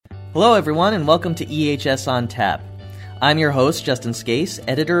Hello, everyone, and welcome to EHS on Tap. I'm your host, Justin Scase,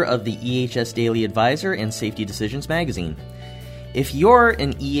 editor of the EHS Daily Advisor and Safety Decisions magazine. If you're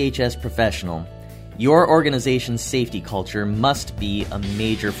an EHS professional, your organization's safety culture must be a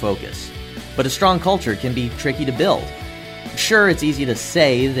major focus. But a strong culture can be tricky to build. Sure, it's easy to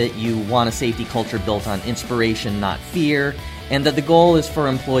say that you want a safety culture built on inspiration, not fear, and that the goal is for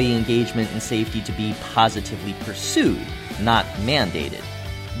employee engagement and safety to be positively pursued, not mandated.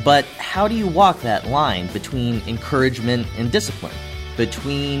 But how do you walk that line between encouragement and discipline,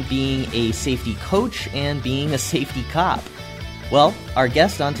 between being a safety coach and being a safety cop? Well, our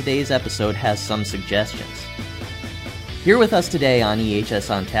guest on today's episode has some suggestions. Here with us today on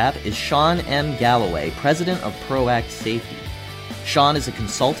EHS on Tap is Sean M. Galloway, president of ProAct Safety. Sean is a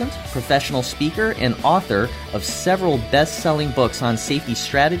consultant, professional speaker, and author of several best-selling books on safety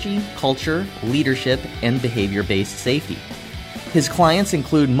strategy, culture, leadership, and behavior-based safety. His clients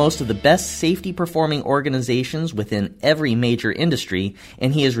include most of the best safety-performing organizations within every major industry,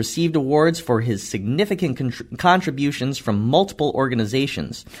 and he has received awards for his significant contributions from multiple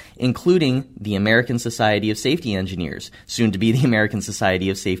organizations, including the American Society of Safety Engineers, soon to be the American Society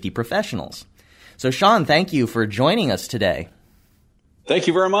of Safety Professionals. So, Sean, thank you for joining us today. Thank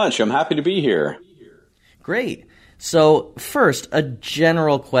you very much. I'm happy to be here. Great. So, first, a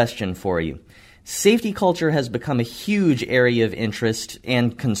general question for you. Safety culture has become a huge area of interest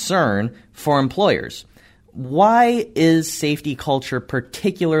and concern for employers. Why is safety culture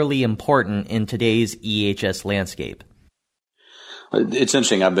particularly important in today's EHS landscape? It's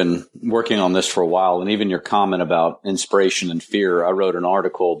interesting. I've been working on this for a while, and even your comment about inspiration and fear, I wrote an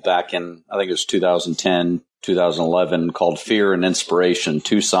article back in, I think it was 2010, 2011, called Fear and Inspiration,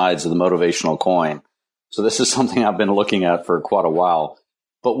 Two Sides of the Motivational Coin. So this is something I've been looking at for quite a while.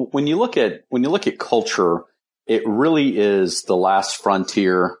 But when you look at culture, it really is the last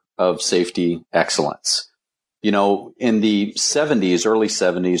frontier of safety excellence. You know, in the 70s, early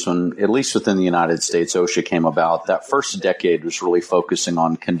 70s, when at least within the United States, OSHA came about, that first decade was really focusing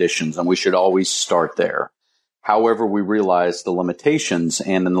on conditions, and we should always start there. However, we realized the limitations,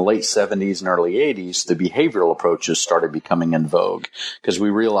 and in the late 70s and early 80s, the behavioral approaches started becoming in vogue because we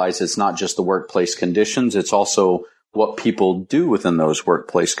realized it's not just the workplace conditions, it's also what people do within those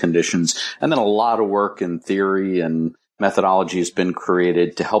workplace conditions. And then a lot of work in theory and methodology has been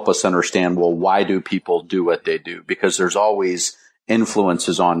created to help us understand, well, why do people do what they do? Because there's always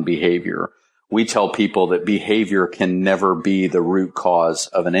influences on behavior. We tell people that behavior can never be the root cause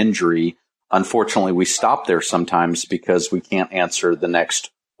of an injury. Unfortunately, we stop there sometimes because we can't answer the next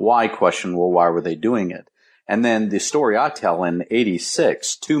why question. Well, why were they doing it? And then the story I tell in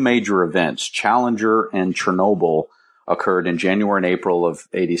 86, two major events, Challenger and Chernobyl, occurred in January and April of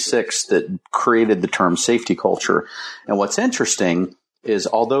 86 that created the term safety culture. And what's interesting is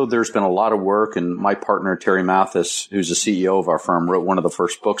although there's been a lot of work, and my partner, Terry Mathis, who's the CEO of our firm, wrote one of the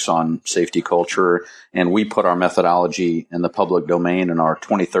first books on safety culture, and we put our methodology in the public domain in our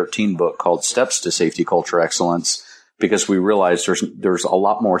 2013 book called Steps to Safety Culture Excellence, because we realized there's a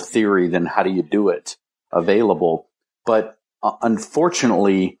lot more theory than how do you do it available. But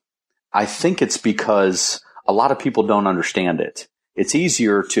unfortunately, I think it's because a lot of people don't understand it. It's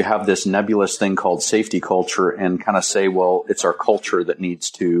easier to have this nebulous thing called safety culture and kind of say, well, it's our culture that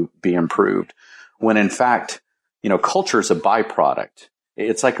needs to be improved. When in fact, culture is a byproduct.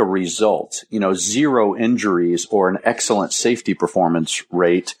 It's like a result. Zero injuries or an excellent safety performance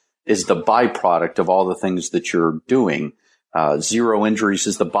rate is the byproduct of all the things that you're doing. Zero injuries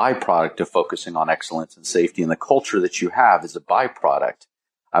is the byproduct of focusing on excellence and safety, and the culture that you have is a byproduct.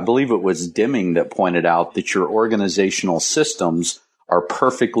 I believe it was Deming that pointed out that your organizational systems are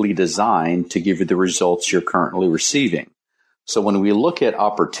perfectly designed to give you the results you're currently receiving. So when we look at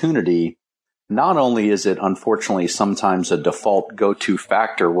opportunity, not only is it unfortunately sometimes a default go-to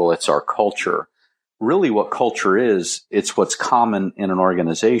factor, well, it's our culture. Really what culture is, it's what's common in an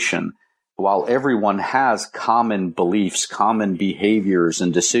organization. While everyone has common beliefs, common behaviors,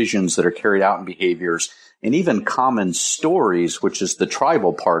 and decisions that are carried out in behaviors, and even common stories, which is the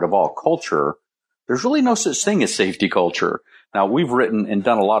tribal part of all culture, there's really no such thing as safety culture. Now, we've written and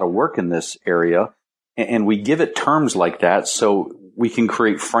done a lot of work in this area, and we give it terms like that so we can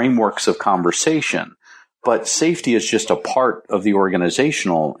create frameworks of conversation. But safety is just a part of the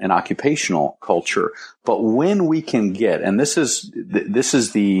organizational and occupational culture. But when we can get, and this is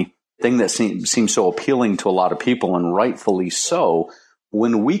the thing that seems so appealing to a lot of people, and rightfully so,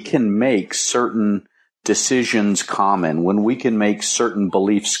 when we can make certain decisions common, when we can make certain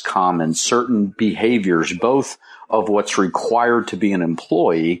beliefs common, certain behaviors, both of what's required to be an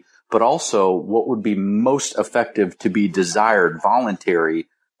employee, but also what would be most effective to be desired, voluntary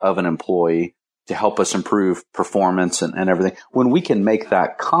of an employee to help us improve performance and everything. When we can make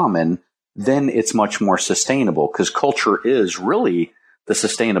that common, then it's much more sustainable, because culture is really the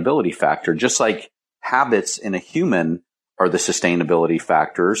sustainability factor. Just like habits in a human are the sustainability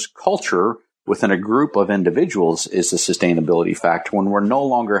factors, culture within a group of individuals is the sustainability factor. When we're no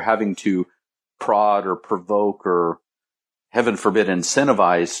longer having to prod or provoke or, heaven forbid,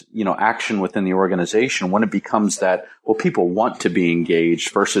 incentivize, action within the organization, when it becomes that, well, people want to be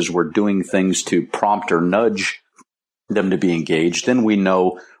engaged versus we're doing things to prompt or nudge them to be engaged, then we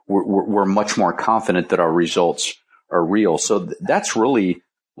know we're much more confident that our results are real. So that's really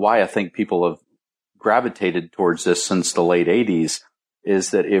why I think people have gravitated towards this since the late 80s,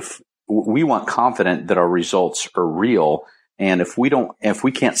 is that if we want confident that our results are real, and if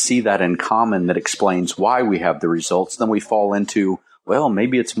we can't see that in common that explains why we have the results, then we fall into, well,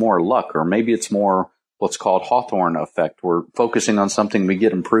 maybe it's more luck, or maybe it's more what's called Hawthorne effect. We're focusing on something, we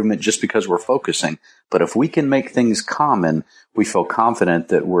get improvement just because we're focusing. But if we can make things common, we feel confident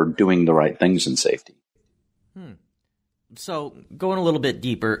that we're doing the right things in safety. So going a little bit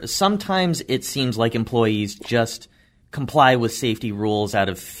deeper, sometimes it seems like employees just comply with safety rules out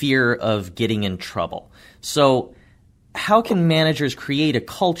of fear of getting in trouble. So how can managers create a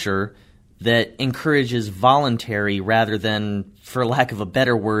culture that encourages voluntary rather than, for lack of a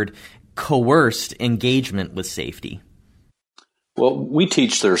better word, coerced engagement with safety? Well, we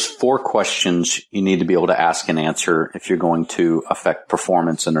teach there's 4 questions you need to be able to ask and answer if you're going to affect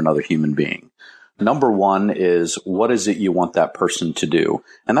performance in another human being. Number 1 is, what is it you want that person to do?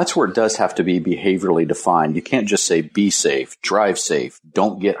 And that's where it does have to be behaviorally defined. You can't just say, be safe, drive safe,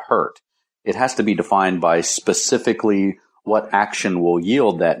 don't get hurt. It has to be defined by specifically what action will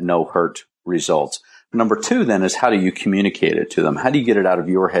yield that no hurt results. Number 2 then is, how do you communicate it to them? How do you get it out of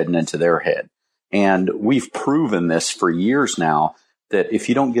your head and into their head? And we've proven this for years now, that if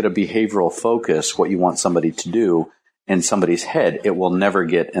you don't get a behavioral focus, what you want somebody to do, in somebody's head, it will never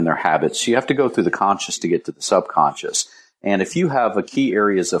get in their habits. So you have to go through the conscious to get to the subconscious. And if you have a key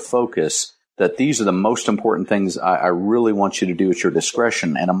areas of focus, that these are the most important things I really want you to do at your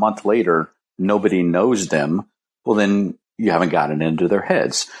discretion, and a month later, nobody knows them, well, then you haven't gotten into their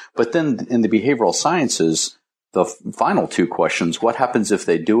heads. But then in the behavioral sciences, the final 2 questions, what happens if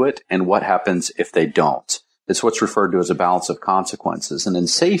they do it and what happens if they don't? It's what's referred to as a balance of consequences. And in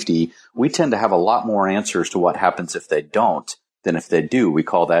safety, we tend to have a lot more answers to what happens if they don't than if they do. We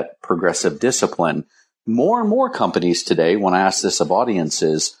call that progressive discipline. More and more companies today, when I ask this of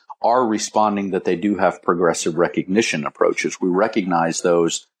audiences, are responding that they do have progressive recognition approaches. We recognize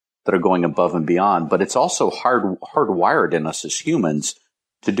those that are going above and beyond, but it's also hardwired in us as humans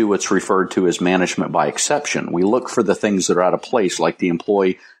to do what's referred to as management by exception. We look for the things that are out of place, like the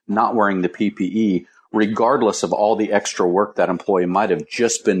employee not wearing the PPE, regardless of all the extra work that employee might have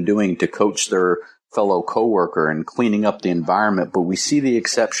just been doing to coach their fellow coworker and cleaning up the environment. But we see the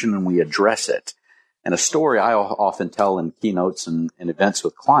exception and we address it. And a story I often tell in keynotes and events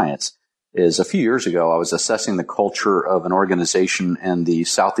with clients is, a few years ago, I was assessing the culture of an organization in the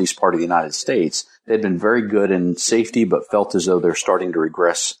southeast part of the United States. They'd been very good in safety, but felt as though they're starting to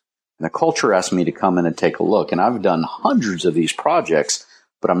regress. And the culture asked me to come in and take a look. And I've done hundreds of these projects,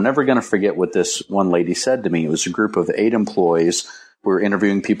 but I'm never going to forget what this one lady said to me. It was a group of 8 employees. We were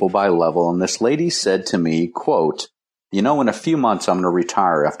interviewing people by level. And this lady said to me, quote, in a few months, I'm going to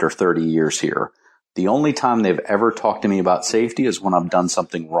retire after 30 years here. The only time they've ever talked to me about safety is when I've done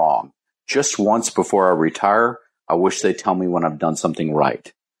something wrong. Just once before I retire, I wish they'd tell me when I've done something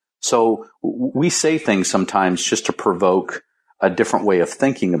right. So we say things sometimes just to provoke a different way of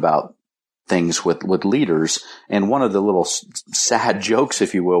thinking about things with leaders. And one of the little sad jokes,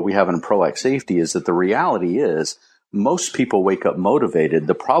 if you will, we have in ProAct Safety is that the reality is most people wake up motivated.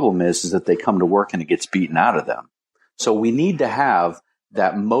 The problem is that they come to work and it gets beaten out of them. So we need to have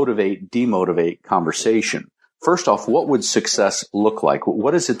that motivate, demotivate conversation. First off, what would success look like?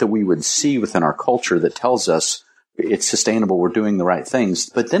 What is it that we would see within our culture that tells us it's sustainable, we're doing the right things?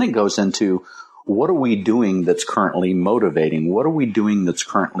 But then it goes into, what are we doing that's currently motivating? What are we doing that's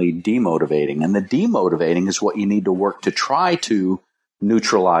currently demotivating? And the demotivating is what you need to work to try to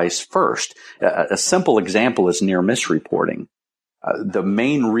neutralize first. A simple example is near miss reporting. The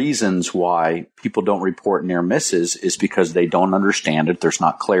main reasons why people don't report near misses is because they don't understand it. There's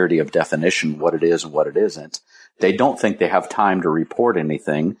not clarity of definition, what it is and what it isn't. They don't think they have time to report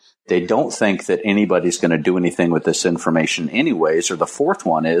anything. They don't think that anybody's going to do anything with this information anyways. Or the fourth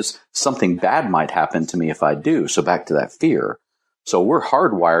one is, something bad might happen to me if I do. So back to that fear. So we're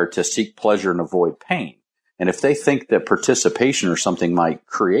hardwired to seek pleasure and avoid pain. And if they think that participation or something might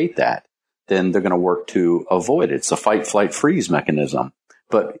create that, then they're going to work to avoid it. It's a fight, flight, freeze mechanism.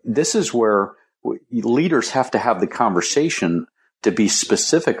 But this is where leaders have to have the conversation to be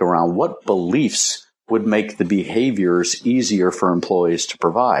specific around what beliefs would make the behaviors easier for employees to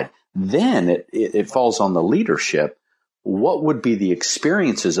provide. Then it falls on the leadership. What would be the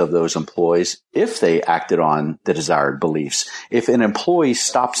experiences of those employees if they acted on the desired beliefs? If an employee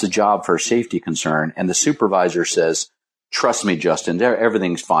stops a job for a safety concern and the supervisor says, trust me, Justin,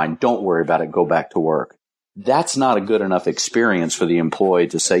 everything's fine. Don't worry about it. Go back to work. That's not a good enough experience for the employee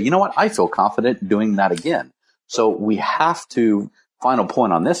to say, you know what, I feel confident doing that again. So we have to, final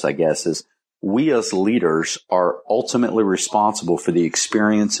point on this, I guess, is we as leaders are ultimately responsible for the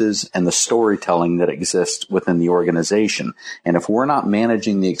experiences and the storytelling that exists within the organization. And if we're not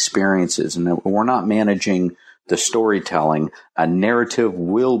managing the experiences and if we're not managing the storytelling, a narrative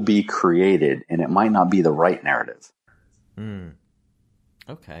will be created, and it might not be the right narrative.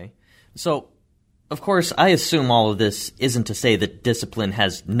 Okay. So, of course, I assume all of this isn't to say that discipline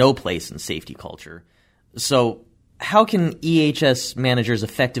has no place in safety culture. So, how can EHS managers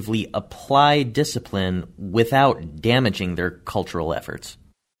effectively apply discipline without damaging their cultural efforts?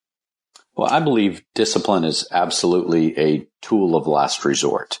 Well, I believe discipline is absolutely a tool of last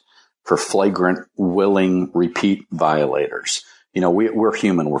resort for flagrant, willing, repeat violators. You know, we're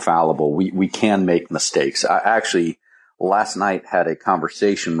human, we're fallible, we can make mistakes. I actually, last night, had a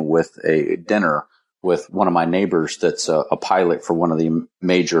conversation with a dinner with one of my neighbors that's a pilot for one of the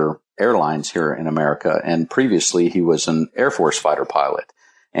major airlines here in America. And previously he was an Air Force fighter pilot.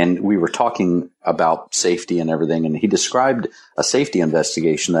 And we were talking about safety and everything. And he described a safety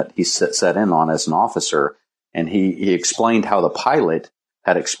investigation that he set in on as an officer. And he explained how the pilot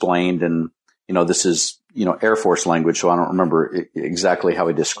had explained, and, you know, this is, you know, Air Force language, so I don't remember exactly how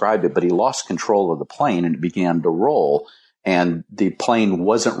he described it, but he lost control of the plane and it began to roll. And the plane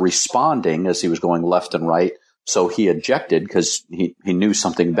wasn't responding as he was going left and right. So he ejected because he knew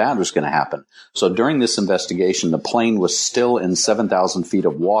something bad was going to happen. So during this investigation, the plane was still in 7,000 feet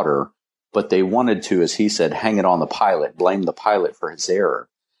of water, but they wanted to, as he said, hang it on the pilot, blame the pilot for his error.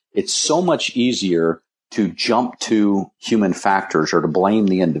 It's so much easier to jump to human factors or to blame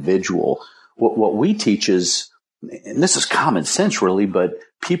the individual. What we teach is, and this is common sense really, but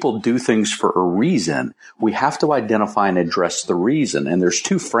people do things for a reason. We have to identify and address the reason. And there's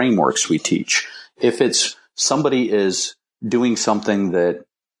two frameworks we teach. If it's somebody is doing something that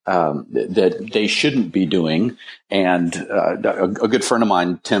they shouldn't be doing, and a good friend of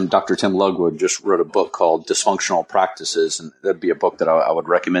mine, Dr. Tim Lugwood, just wrote a book called Dysfunctional Practices, and that'd be a book that I would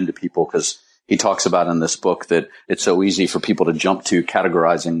recommend to people because he talks about in this book that it's so easy for people to jump to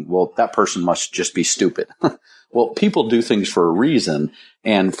categorizing, well, that person must just be stupid. Well, people do things for a reason.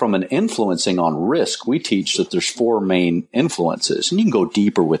 And from an influencing on risk, we teach that there's four main influences. And you can go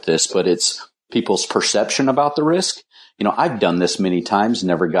deeper with this, but it's people's perception about the risk. You know, I've done this many times,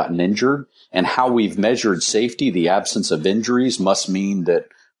 never gotten injured. And how we've measured safety, the absence of injuries must mean that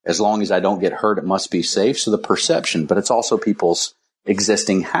as long as I don't get hurt, it must be safe. So the perception, but it's also people's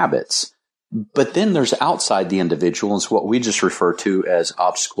existing habits. But then there's outside the individual, and it's what we just refer to as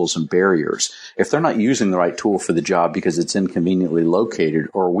obstacles and barriers. If they're not using the right tool for the job because it's inconveniently located,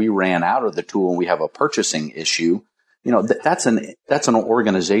 or we ran out of the tool and we have a purchasing issue, you know, that's an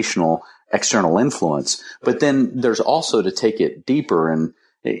organizational external influence. But then there's also to take it deeper. And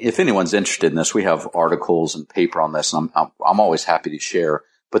if anyone's interested in this, we have articles and paper on this, and I'm always happy to share.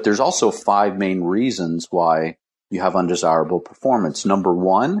 But there's also 5 main reasons why you have undesirable performance. Number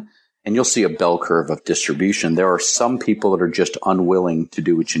one, and you'll see a bell curve of distribution, there are some people that are just unwilling to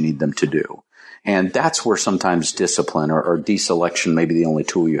do what you need them to do. And that's where sometimes discipline or deselection may be the only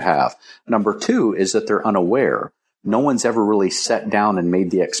tool you have. Number 2 is that they're unaware. No one's ever really sat down and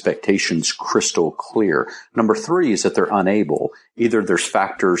made the expectations crystal clear. Number 3 is that they're unable. Either there's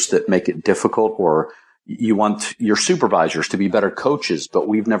factors that make it difficult, or you want your supervisors to be better coaches, but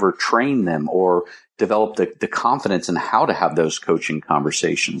we've never trained them or developed the confidence in how to have those coaching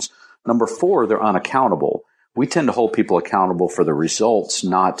conversations. Number 4, they're unaccountable. We tend to hold people accountable for the results,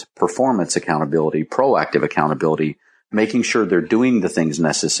 not performance accountability, proactive accountability, making sure they're doing the things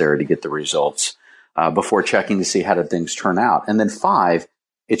necessary to get the results before checking to see how did things turn out. And then 5,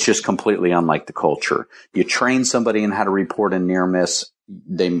 it's just completely unlike the culture. You train somebody in how to report a near miss.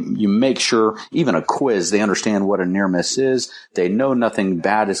 You make sure, even a quiz, they understand what a near miss is. They know nothing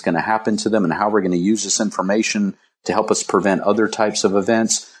bad is going to happen to them and how we're going to use this information to help us prevent other types of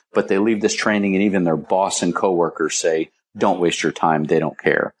events. But they leave this training and even their boss and coworkers say, don't waste your time. They don't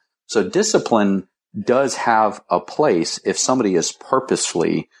care. So discipline does have a place if somebody is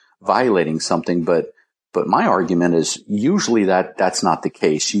purposefully violating something. But my argument is usually that's not the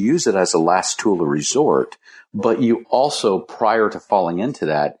case. You use it as a last tool of resort But you also, prior to falling into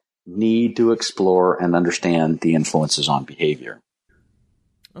that, need to explore and understand the influences on behavior.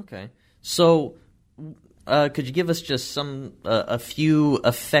 Okay. So could you give us just a few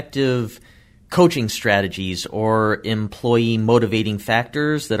effective coaching strategies or employee motivating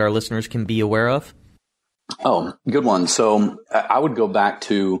factors that our listeners can be aware of? Oh, good one. So I would go back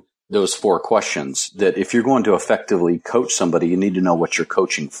to those 4 questions that if you're going to effectively coach somebody, you need to know what you're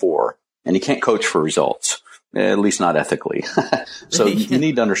coaching for. And you can't coach for results, at least not ethically. So you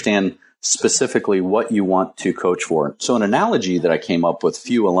need to understand specifically what you want to coach for. So an analogy that I came up with a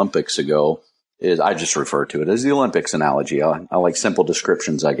few Olympics ago is, I just refer to it as the Olympics analogy. I like simple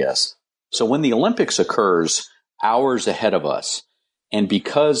descriptions, I guess. So when the Olympics occurs hours ahead of us, and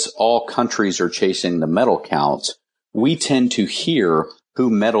because all countries are chasing the medal counts, we tend to hear who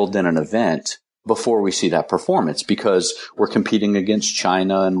medaled in an event before we see that performance, because we're competing against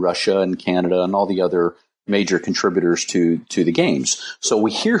China and Russia and Canada and all the other major contributors to the games. So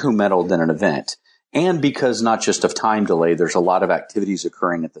we hear who medaled in an event. And because not just of time delay, there's a lot of activities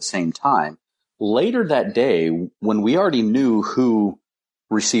occurring at the same time. Later that day, when we already knew who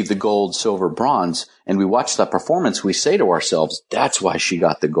received the gold, silver, bronze, and we watch that performance, we say to ourselves, that's why she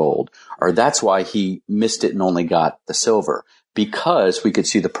got the gold, or that's why he missed it and only got the silver, because we could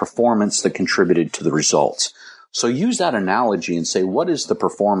see the performance that contributed to the results. So use that analogy and say, what is the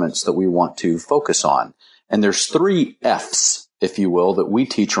performance that we want to focus on? And there's 3 F's, if you will, that we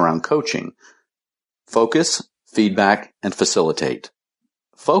teach around coaching: focus, feedback, and facilitate.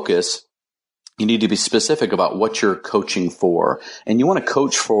 Focus, you need to be specific about what you're coaching for. And you want to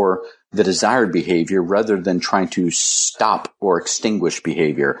coach for the desired behavior rather than trying to stop or extinguish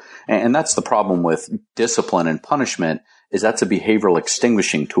behavior. And that's the problem with discipline and punishment, is that's a behavioral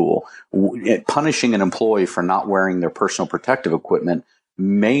extinguishing tool. Punishing an employee for not wearing their personal protective equipment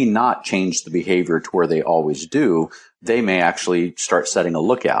may not change the behavior to where they always do. They may actually start setting a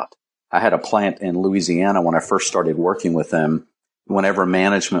lookout. I had a plant in Louisiana when I first started working with them. Whenever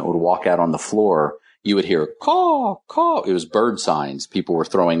management would walk out on the floor, you would hear caw, caw. It was bird signs people were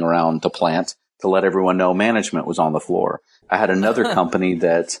throwing around the plant to let everyone know management was on the floor. I had another company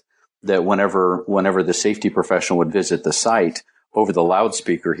that whenever the safety professional would visit the site, over the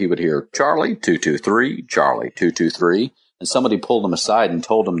loudspeaker, he would hear Charlie 223, Charlie 223. And somebody pulled him aside and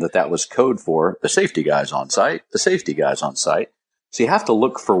told him that was code for the safety guys on site, the safety guys on site. So you have to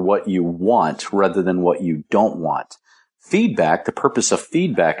look for what you want rather than what you don't want. Feedback, the purpose of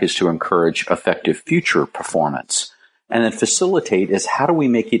feedback is to encourage effective future performance. And then facilitate is, how do we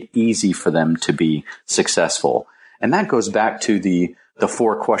make it easy for them to be successful? And that goes back to the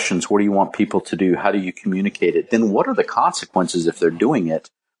 4 questions. What do you want people to do? How do you communicate it? Then what are the consequences if they're doing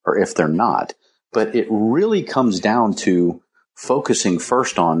it or if they're not? But it really comes down to focusing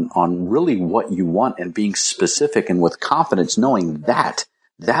first on really what you want and being specific and with confidence, knowing that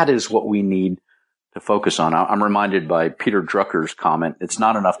is what we need to focus on. I'm reminded by Peter Drucker's comment, it's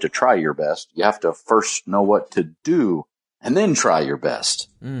not enough to try your best. You have to first know what to do and then try your best.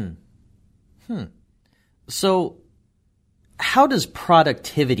 So how does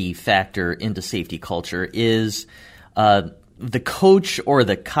productivity factor into safety culture? Is the coach or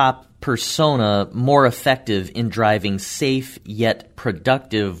the cop persona more effective in driving safe yet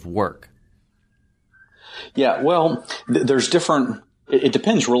productive work? Yeah, well, there's different. It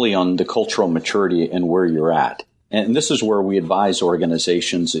depends really on the cultural maturity and where you're at. And this is where we advise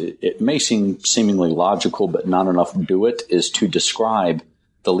organizations. It may seem seemingly logical, but not enough do it, is to describe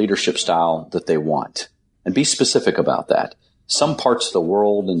the leadership style that they want and be specific about that. Some parts of the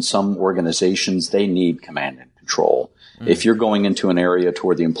world and some organizations, they need command and control. If you're going into an area to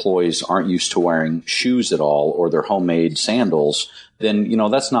where the employees aren't used to wearing shoes at all or their homemade sandals, then,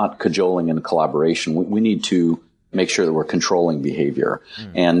 that's not cajoling and collaboration. We need to make sure that we're controlling behavior.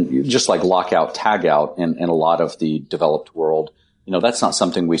 And just like lockout, tagout in a lot of the developed world, that's not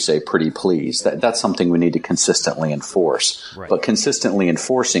something we say pretty please. That's something we need to consistently enforce. Right. But consistently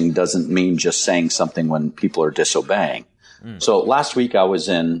enforcing doesn't mean just saying something when people are disobeying. So last week I was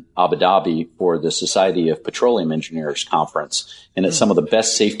in Abu Dhabi for the Society of Petroleum Engineers conference, and it's some of the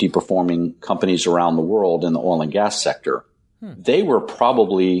best safety performing companies around the world in the oil and gas sector. They were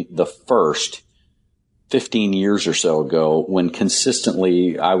probably the first 15 years or so ago when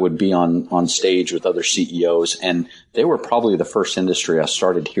consistently I would be on stage with other CEOs, and they were probably the first industry I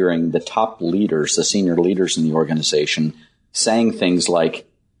started hearing the top leaders, the senior leaders in the organization, saying things like,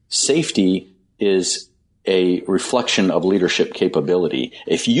 safety is a reflection of leadership capability.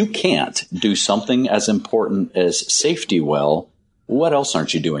 If you can't do something as important as safety well, what else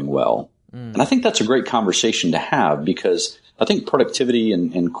aren't you doing well? And I think that's a great conversation to have, because I think productivity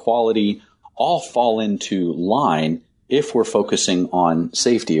and quality all fall into line if we're focusing on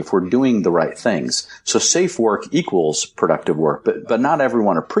safety, if we're doing the right things. So safe work equals productive work, but not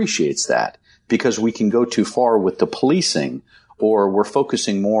everyone appreciates that because we can go too far with the policing, or we're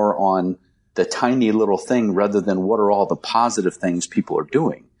focusing more on the tiny little thing rather than what are all the positive things people are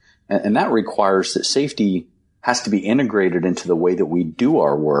doing. And that requires that safety has to be integrated into the way that we do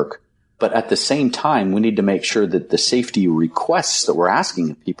our work. But at the same time, we need to make sure that the safety requests that we're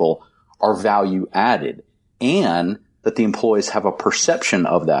asking of people are value added and that the employees have a perception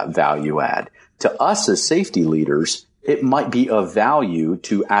of that value add. To us as safety leaders, it might be of value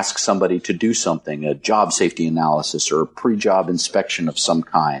to ask somebody to do something, a job safety analysis or a pre-job inspection of some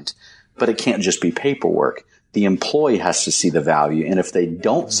kind, but it can't just be paperwork. The employee has to see the value, and if they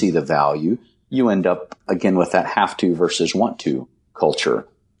don't see the value, you end up again with that have to versus want to culture.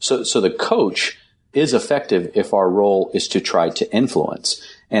 So the coach is effective if our role is to try to influence.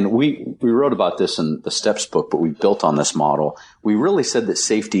 And we wrote about this in the STEPS book, but we built on this model. We really said that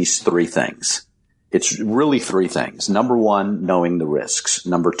safety is three things. It's really three things. Number one, knowing the risks.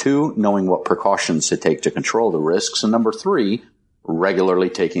 Number two, knowing what precautions to take to control the risks. And number three, regularly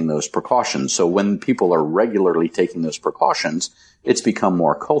taking those precautions. So when people are regularly taking those precautions, it's become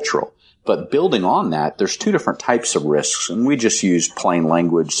more cultural. But building on that, there's two different types of risks, and we just use plain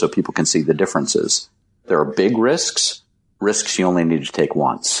language so people can see the differences. There are big risks you only need to take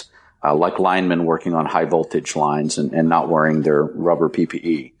once, like linemen working on high voltage lines and not wearing their rubber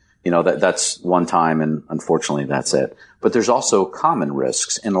PPE. That's one time, and unfortunately that's it. But there's also common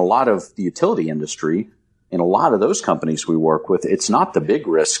risks. In a lot of the utility industry, in a lot of those companies we work with, it's not the big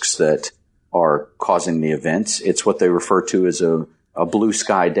risks that are causing the events. It's what they refer to as a blue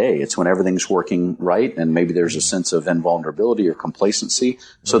sky day. It's when everything's working right and maybe there's a sense of invulnerability or complacency.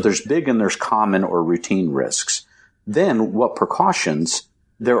 So there's big and there's common or routine risks. Then what precautions?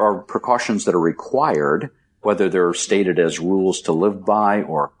 There are precautions that are required, whether they're stated as rules to live by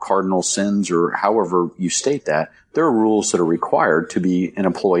or cardinal sins or however you state that. There are rules that are required to be an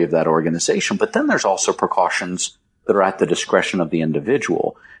employee of that organization. But then there's also precautions that are at the discretion of the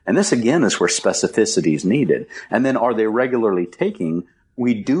individual. And this, again, is where specificity is needed. And then are they regularly taking?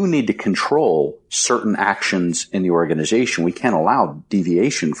 We do need to control certain actions in the organization. We can't allow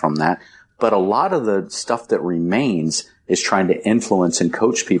deviation from that. But a lot of the stuff that remains is trying to influence and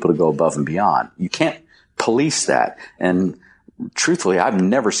coach people to go above and beyond. You can't police that. And truthfully, I've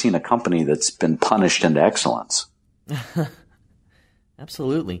never seen a company that's been punished into excellence.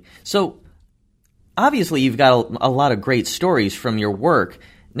 Absolutely. So obviously you've got a lot of great stories from your work.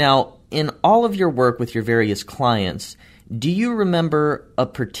 Now, in all of your work with your various clients, do you remember a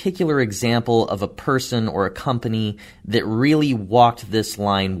particular example of a person or a company that really walked this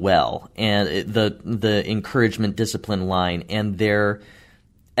line well, and the encouragement discipline line, and their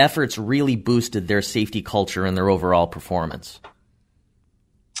efforts really boosted their safety culture and their overall performance?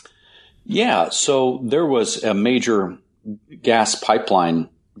 Yeah, so there was a major gas pipeline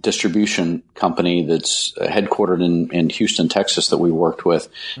distribution company that's headquartered in Houston, Texas that we worked with.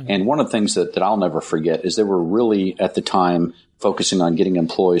 Mm-hmm. And one of the things that I'll never forget is they were really at the time focusing on getting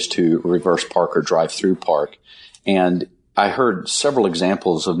employees to reverse park or drive through park. And I heard several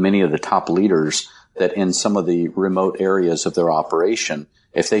examples of many of the top leaders that in some of the remote areas of their operation,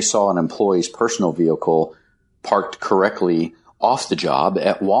 if they saw an employee's personal vehicle parked correctly off the job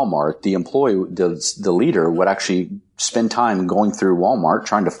at Walmart, the employee, the leader would actually spend time going through Walmart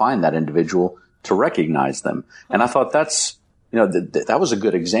trying to find that individual to recognize them. And I thought that was a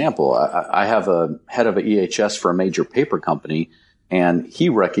good example. I have a head of a EHS for a major paper company, and he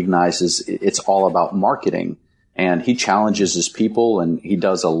recognizes it's all about marketing. And he challenges his people, and he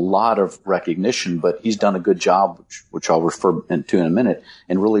does a lot of recognition, but he's done a good job, which I'll refer to in a minute,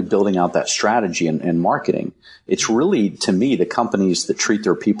 in really building out that strategy and marketing. It's really, to me, the companies that treat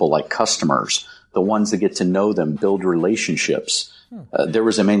their people like customers, the ones that get to know them, build relationships. There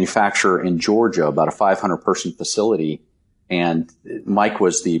was a manufacturer in Georgia, about a 500-person facility, and Mike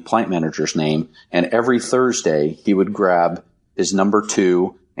was the plant manager's name. And every Thursday, he would grab his number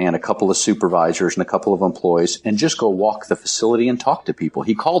two and a couple of supervisors and a couple of employees and just go walk the facility and talk to people.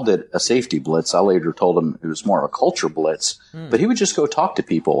 He called it a safety blitz. I later told him it was more of a culture blitz, but he would just go talk to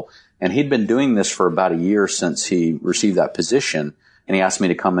people. And he'd been doing this for about a year since he received that position. And he asked me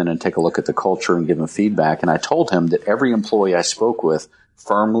to come in and take a look at the culture and give him feedback. And I told him that every employee I spoke with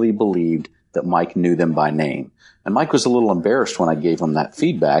firmly believed that Mike knew them by name. And Mike was a little embarrassed when I gave him that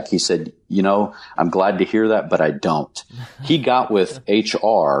feedback. He said, I'm glad to hear that, but I don't. He got with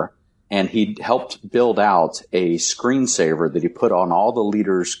HR and he helped build out a screensaver that he put on all the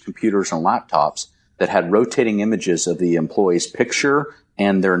leaders' computers and laptops that had rotating images of the employee's picture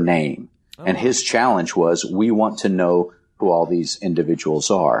and their name. And his challenge was, we want to know who all these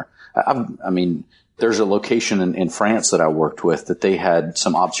individuals are. There's a location in France that I worked with that they had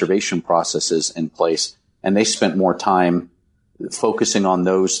some observation processes in place, and they spent more time focusing on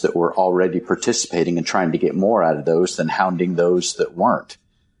those that were already participating and trying to get more out of those than hounding those that weren't.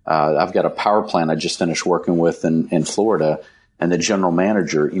 I've got a power plant I just finished working with in Florida, and the general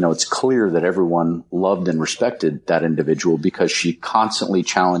manager, it's clear that everyone loved and respected that individual because she constantly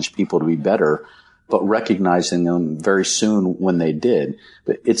challenged people to be better, but recognizing them very soon when they did.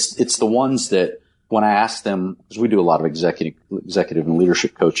 But it's the ones that, when I ask them, because we do a lot of executive and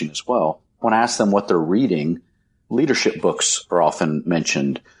leadership coaching as well, when I ask them what they're reading, leadership books are often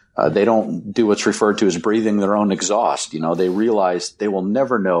mentioned. They don't do what's referred to as breathing their own exhaust. They realize they will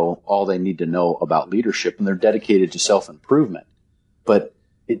never know all they need to know about leadership, and they're dedicated to self-improvement. But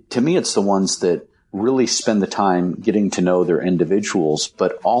to me, it's the ones that really spend the time getting to know their individuals,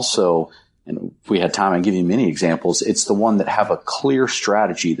 but also, and if we had time, I'd give you many examples. It's the one that have a clear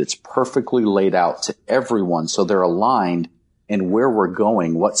strategy that's perfectly laid out to everyone. So they're aligned in where we're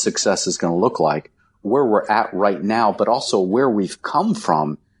going, what success is going to look like, where we're at right now, but also where we've come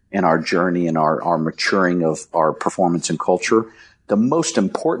from in our journey and our maturing of our performance and culture. The most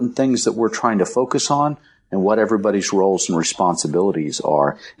important things that we're trying to focus on and what everybody's roles and responsibilities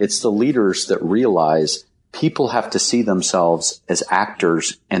are. It's the leaders that realize people have to see themselves as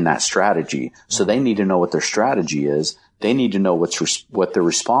actors in that strategy. So they need to know what their strategy is. They need to know what they're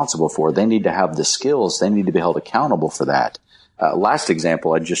responsible for. They need to have the skills. They need to be held accountable for that. Last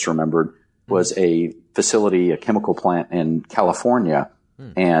example I just remembered was a facility, a chemical plant in California.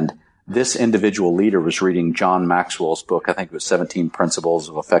 And this individual leader was reading John Maxwell's book, I think it was 17 Principles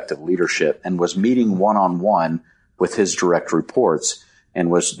of Effective Leadership, and was meeting one-on-one with his direct reports.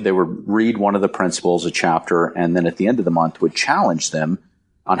 And they would read one of the principles, a chapter, and then at the end of the month would challenge them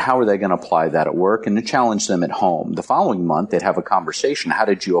on how are they going to apply that at work, and to challenge them at home. The following month, they'd have a conversation. How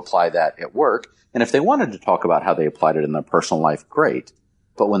did you apply that at work? And if they wanted to talk about how they applied it in their personal life, great.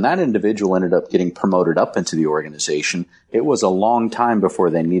 But when that individual ended up getting promoted up into the organization, it was a long time before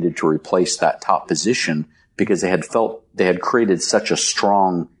they needed to replace that top position because they had created such a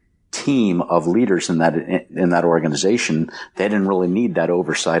strong team of leaders in that organization. They didn't really need that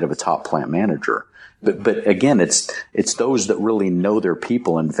oversight of a top plant manager. But again, it's those that really know their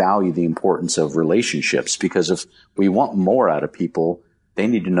people and value the importance of relationships, because if we want more out of people, they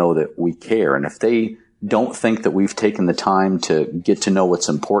need to know that we care. And if they don't think that we've taken the time to get to know what's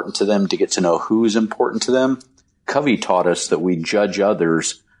important to them, to get to know who's important to them, Covey taught us that we judge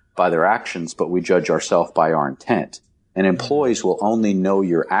others by their actions, but we judge ourselves by our intent. And employees will only know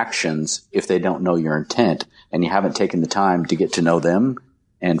your actions if they don't know your intent, and you haven't taken the time to get to know them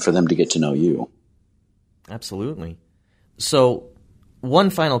and for them to get to know you. Absolutely. So one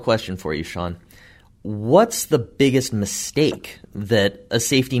final question for you, Sean. What's the biggest mistake that a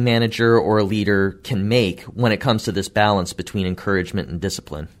safety manager or a leader can make when it comes to this balance between encouragement and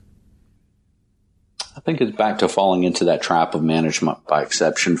discipline? I think it's back to falling into that trap of management by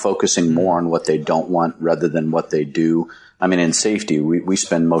exception, focusing more on what they don't want rather than what they do. I mean, in safety, we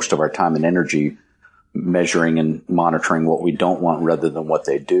spend most of our time and energy measuring and monitoring what we don't want rather than what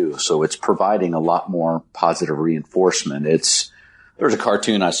they do. So it's providing a lot more positive reinforcement. There was a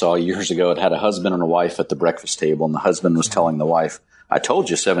cartoon I saw years ago. It had a husband and a wife at the breakfast table, and the husband was telling the wife, I told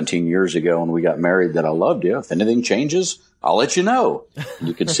you 17 years ago when we got married that I loved you. If anything changes, I'll let you know. And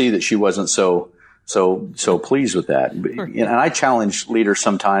you could see that she wasn't so pleased with that. And I challenge leaders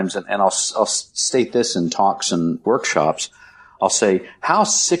sometimes, and I'll state this in talks and workshops. I'll say, how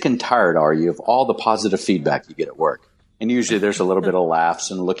sick and tired are you of all the positive feedback you get at work? And usually there's a little bit of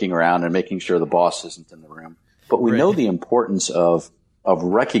laughs and looking around and making sure the boss isn't in the room. But we know the importance of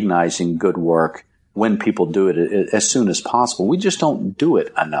recognizing good work when people do it as soon as possible. We just don't do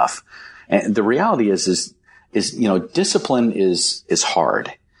it enough. And the reality is discipline is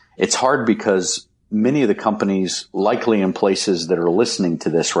hard. It's hard because many of the companies, likely in places that are listening to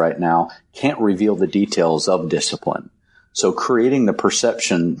this right now, can't reveal the details of discipline. So creating the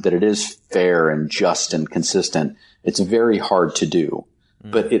perception that it is fair and just and consistent, it's very hard to do.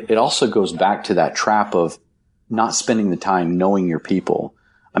 But it also goes back to that trap of not spending the time knowing your people.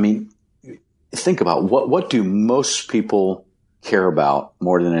 I mean, think about what do most people care about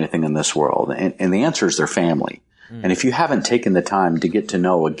more than anything in this world? And the answer is their family. And if you haven't taken the time to get to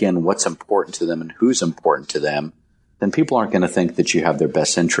know, again, what's important to them and who's important to them, then people aren't going to think that you have their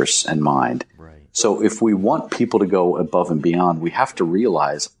best interests in mind. Right. So if we want people to go above and beyond, we have to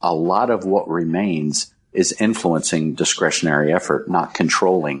realize a lot of what remains is influencing discretionary effort, not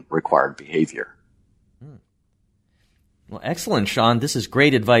controlling required behavior. Well, excellent, Sean. This is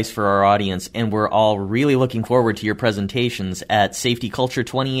great advice for our audience, and we're all really looking forward to your presentations at Safety Culture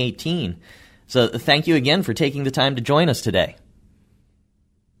 2018. So thank you again for taking the time to join us today.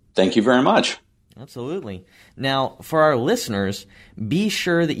 Thank you very much. Absolutely. Now, for our listeners, be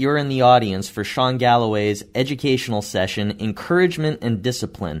sure that you're in the audience for Sean Galloway's educational session, Encouragement and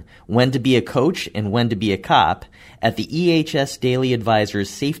Discipline, When to Be a Coach and When to Be a Cop, at the EHS Daily Advisor's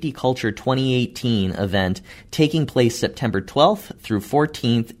Safety Culture 2018 event taking place September 12th through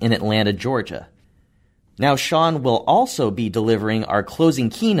 14th in Atlanta, Georgia. Now, Sean will also be delivering our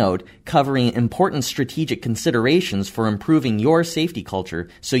closing keynote covering important strategic considerations for improving your safety culture,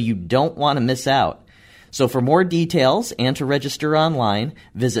 so you don't want to miss out. So for more details and to register online,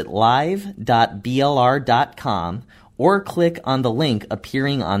 visit live.blr.com or click on the link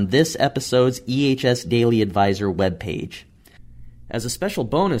appearing on this episode's EHS Daily Advisor webpage. As a special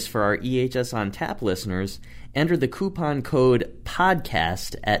bonus for our EHS on Tap listeners, enter the coupon code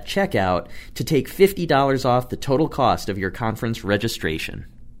PODCAST at checkout to take $50 off the total cost of your conference registration.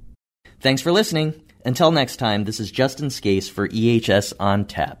 Thanks for listening. Until next time, this is Justin Scase for EHS on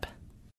Tap.